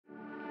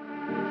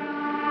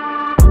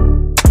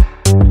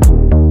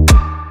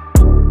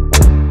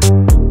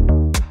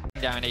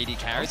frontline AD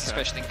carries,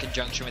 especially in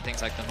conjunction with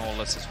things like the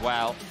Nautilus as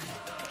well.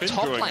 Been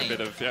drawing a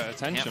bit of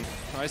attention.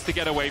 Tries to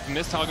get away from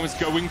this. Target was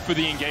going for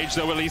the engage,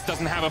 though Elise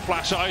doesn't have a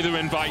flash either,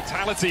 and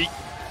Vitality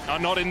are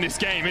not in this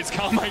game. It's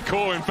Karmine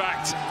Corp, in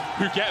fact,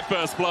 who get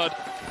first blood.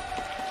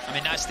 I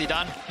mean, nicely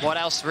done. What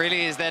else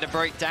really is there to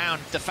break down?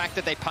 The fact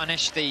that they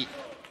punish the...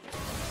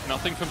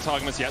 Nothing from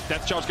Targamas yet.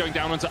 Death Charge going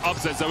down onto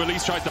Upset, so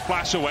Elise tries to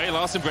flash away.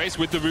 Last Embrace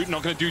with the root,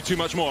 not going to do too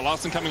much more.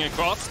 Larson coming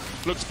across,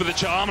 looks for the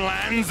charm,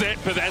 lands it,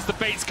 but there's the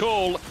Fate's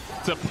Call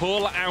to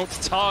pull out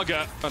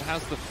Targa, but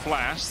has the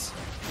flash.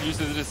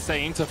 Uses the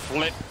Disdain to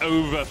flip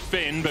over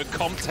Finn, but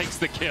Comp takes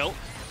the kill.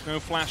 No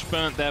flash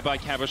burnt there by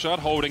Cabochard,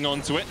 holding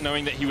on to it,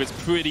 knowing that he was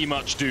pretty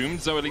much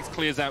doomed. So Elise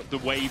clears out the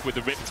wave with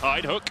the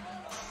Riptide hook.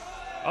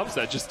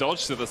 Upset just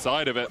dodged to the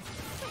side of it.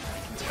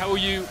 Tell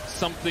you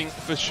something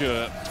for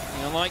sure.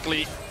 You're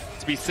likely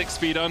to be 6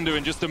 feet under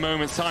in just a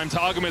moment's time.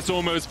 Targamas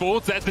almost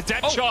falls. There's the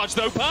depth charge,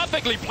 though,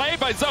 perfectly played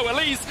by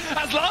Zoelise.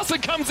 As Larson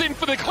comes in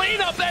for the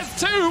cleanup, there's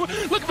 2.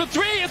 Looking for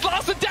 3 as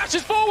Larson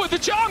dashes forward. The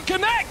charm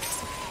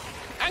connects.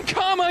 And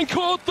Karmine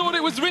Corp thought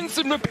it was rinse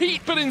and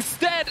repeat, but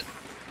instead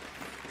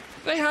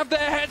they have their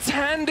heads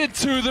handed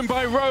to them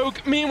by Rogue.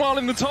 Meanwhile,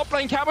 in the top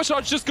lane,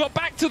 Cabochard just got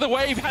back to the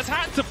wave, has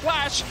had to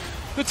flash.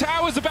 The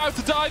tower's about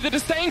to die. The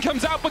Disdain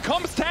comes out, but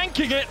Comp's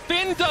tanking it.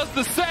 Finn does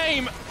the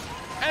same.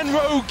 And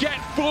Rogue get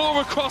 4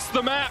 across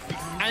the map.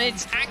 And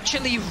it's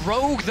actually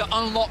Rogue that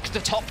unlocked the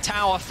top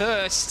tower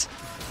first.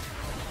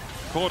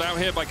 Caught out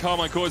here by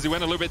Karmine Corp as he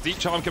went a little bit deep.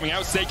 Charm coming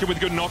out. Saker with a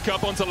good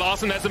knock-up onto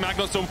Larson. There's a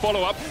Magnustorm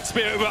follow-up.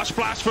 Spirit Rush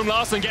flash from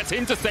Larson gets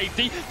him to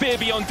safety. Fear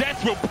Beyond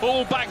Death will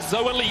pull back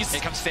Zoelise.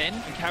 Here comes Finn.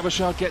 And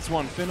Cabochard gets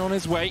one. Finn on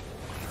his way.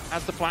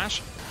 Has the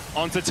flash.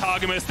 Onto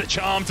Targamas, the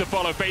charm to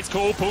follow. Fate's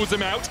Call pulls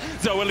him out.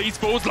 Zoelise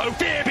falls low.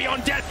 Fear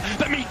Beyond Death.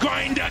 The meat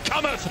grinder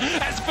cometh.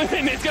 As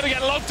Finn is going to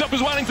get locked up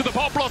as well into the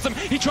Pot Blossom.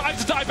 He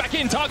tries to dive back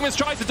in. Targamas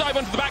tries to dive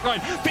onto the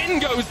backline. Finn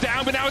goes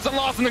down, but now it's on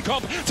Larson and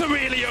Comp to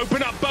really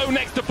open up. Bow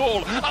next to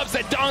Ball.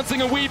 Upset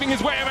dancing and weaving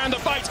his way around the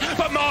fight.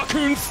 But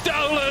Marcoon's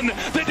stolen.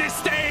 The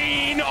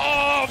Disdain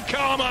of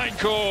Karmine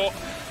Corp.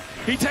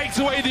 He takes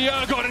away the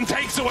Urgot and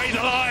takes away the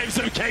lives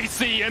of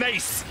KC and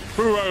Ace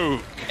for Rogue.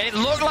 It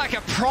looked like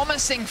a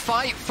promising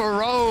fight for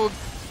Rogue.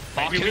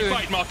 Maybe we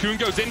fight. Marcoon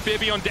goes in, Fear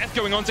Beyond Death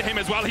going onto him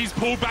as well. He's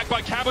pulled back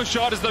by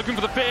Cabochard, is looking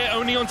for the Fear,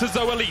 only onto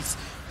Zoelise.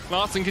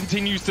 Larson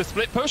continues to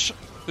split push.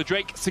 The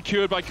Drake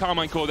secured by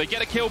Karmine Corp. They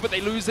get a kill, but they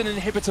lose an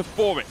inhibitor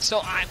for it. So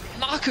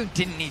Marcoon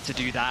didn't need to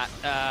do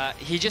that.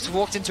 He just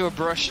walked into a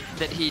brush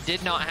that he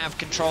did not have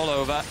control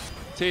over.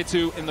 Tier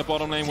 2 in the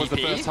bottom lane was the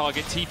first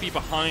target. TP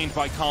behind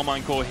by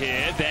Karmine Corp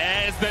here.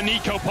 There's the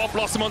Nico Pop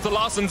Blossom onto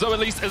Larson.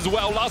 Zoelise as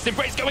well. Last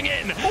Embrace going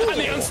in. Ooh.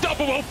 And the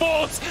Unstoppable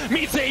Force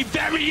meets a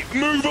very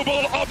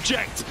movable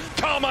object.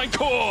 Karmine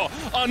Corp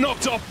are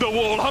knocked off the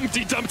wall.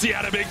 Humpty Dumpty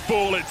had a big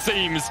fall, it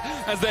seems,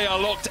 as they are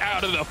locked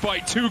out of the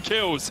fight. 2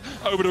 kills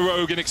over to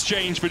Rogue in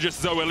exchange for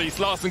just Zoelise.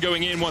 Larson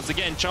going in once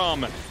again.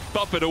 Charm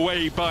buffered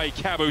away by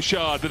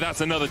Cabochard, but that's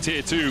another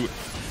Tier 2.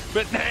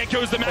 But there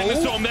goes the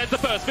Magnustorm. There's the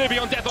first. Fear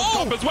Beyond Death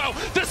on top as well.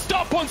 The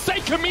stop on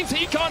Saker means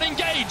he can't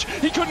engage.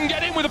 He couldn't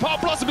get in with a Pot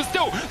Blossom, but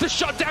still, the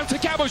shutdown to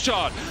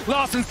Cabochard.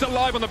 Larson's still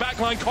alive on the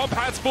backline. Comp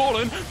has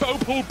fallen. Bo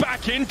pulled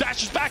back in,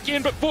 dashes back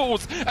in, but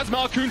falls as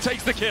Marcoon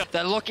takes the kill.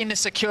 They're looking to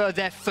secure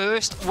their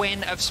first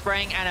win of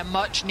spring, and a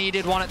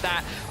much-needed one at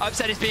that.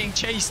 Upset is being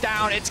chased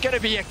down. It's going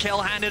to be a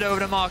kill handed over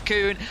to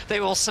Marcoon.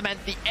 They will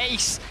cement the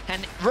ace,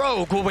 and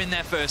Rogue will win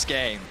their first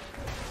game.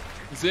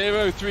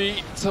 0-3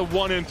 to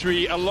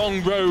 1-3, a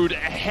long road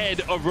ahead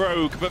of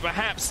Rogue, but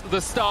perhaps the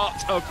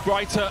start of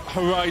brighter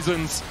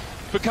horizons.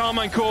 For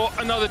Karmine Corp,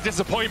 another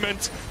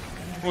disappointment.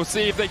 We'll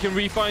see if they can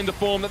refine the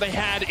form that they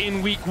had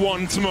in week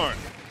 1 tomorrow.